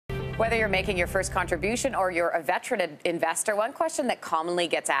Whether you're making your first contribution or you're a veteran investor, one question that commonly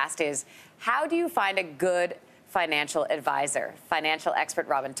gets asked is, how do you find a good financial advisor? Financial expert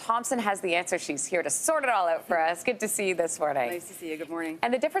Robyn Thompson has the answer. She's here to sort it all out for us. Good to see you this morning. Nice to see you. Good morning.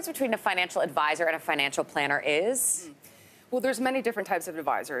 And the difference between a financial advisor and a financial planner is? Well, there's many different types of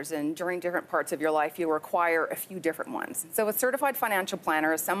advisors, and during different parts of your life, you require a few different ones. So a certified financial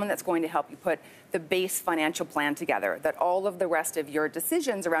planner is someone that's going to help you put the base financial plan together, that all of the rest of your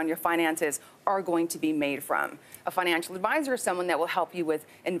decisions around your finances are going to be made from. A financial advisor is someone that will help you with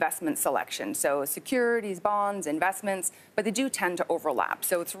investment selection, so securities, bonds, investments, but they do tend to overlap.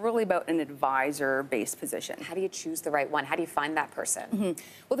 So it's really about an advisor-based position. How do you choose the right one? How do you find that person?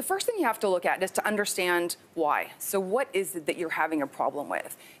 Well, the first thing you have to look at is to understand why. So what is it that you're having a problem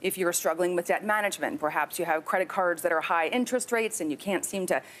with? If you're struggling with debt management, perhaps you have credit cards that are high interest rates and you can't seem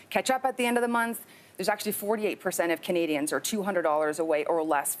to catch up at the end of the month. There's actually 48% of Canadians are $200 away or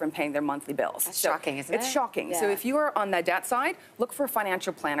less from paying their monthly bills. That's shocking, isn't it? It's shocking. Yeah. So if you are on the debt side, look for a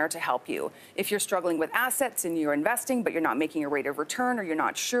financial planner to help you. If you're struggling with assets and you're investing, but you're not making a rate of return or you're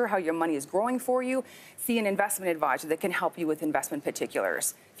not sure how your money is growing for you, see an investment advisor that can help you with investment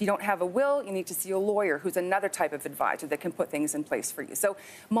particulars. If you don't have a will, you need to see a lawyer who's another type of advisor that can put things in place for you. So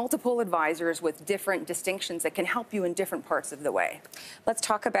multiple advisors with different distinctions that can help you in different parts of the way. Let's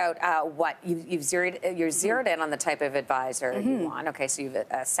talk about what you've zeroed in on the type of advisor you want. Okay, so you've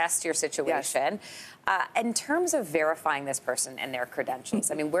assessed your situation. Yes. In terms of verifying this person and their credentials,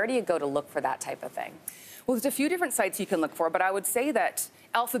 I mean, where do you go to look for that type of thing? Well, there's a few different sites you can look for, but I would say that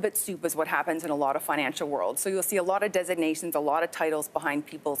alphabet soup is what happens in a lot of financial worlds. So you'll see a lot of designations, a lot of titles behind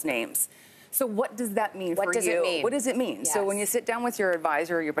people's names. So what does that mean for you? What does it mean? What does it mean? Yes. So when you sit down with your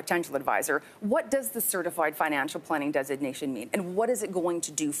advisor or your potential advisor, what does the certified financial planning designation mean? And what is it going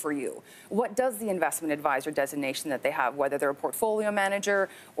to do for you? What does the investment advisor designation that they have, whether they're a portfolio manager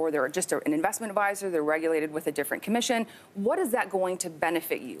or they're just an investment advisor, they're regulated with a different commission, what is that going to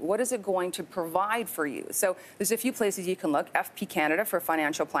benefit you? What is it going to provide for you? So there's a few places you can look. FP Canada for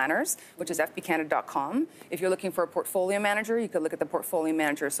financial planners, which is fpcanada.com. If you're looking for a portfolio manager, you could look at the Portfolio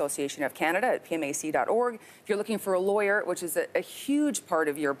Manager Association of Canada at pmac.org. If you're looking for a lawyer, which is a huge part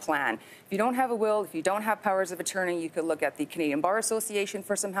of your plan. If you don't have a will, if you don't have powers of attorney, you could look at the Canadian Bar Association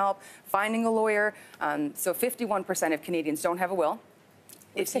for some help, finding a lawyer. So 51% of Canadians don't have a will.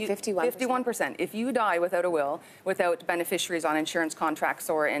 If you 51%. If you die without a will, without beneficiaries on insurance contracts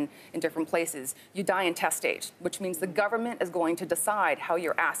or in different places, you die intestate, which means the government is going to decide how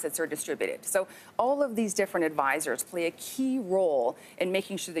your assets are distributed. So all of these different advisors play a key role in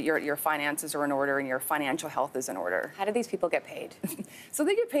making sure that your finances are in order and your financial health is in order. How do these people get paid? So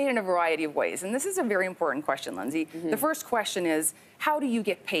they get paid in a variety of ways. And this is a very important question, Lindsey. The first question is, how do you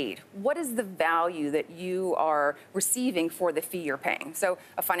get paid? What is the value that you are receiving for the fee you're paying? So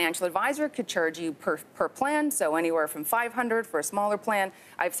a financial advisor could charge you per plan, so anywhere from $500 for a smaller plan.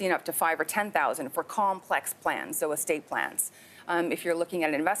 I've seen up to $5,000 or $10,000 for complex plans, so estate plans. If you're looking at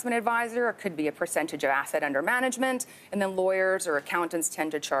an investment advisor, it could be a percentage of asset under management, and then lawyers or accountants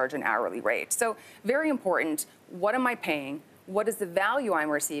tend to charge an hourly rate. So very important, what am I paying? What is the value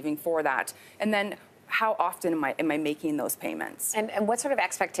I'm receiving for that? And then how often am I making those payments? And what sort of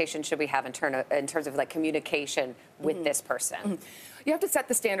expectation should we have in terms of like communication with this person? You have to set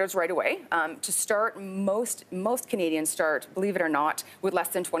the standards right away. To start, most Canadians start, believe it or not, with less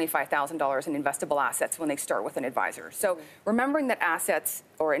than $25,000 in investable assets when they start with an advisor. So remembering that assets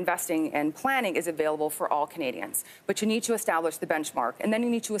or investing and planning is available for all Canadians. But you need to establish the benchmark, and then you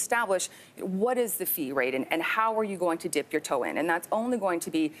need to establish what is the fee rate and how are you going to dip your toe in. And that's only going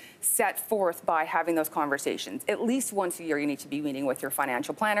to be set forth by having those conversations. At least once a year, you need to be meeting with your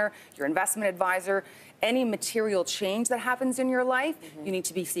financial planner, your investment advisor. Any material change that happens in your life, you need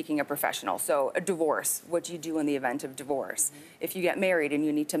to be seeking a professional. So a divorce, what do you do in the event of divorce? If you get married and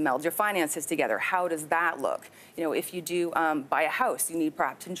you need to meld your finances together, how does that look? You know, if you do buy a house, you need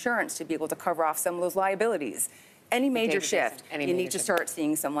perhaps insurance to be able to cover off some of those liabilities. Any major shift, you need to start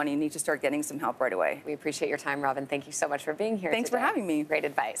seeing someone, you need to start getting some help right away. We appreciate your time, Robyn. Thank you so much for being here Thanks today. for having me. Great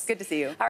advice. Good to see you.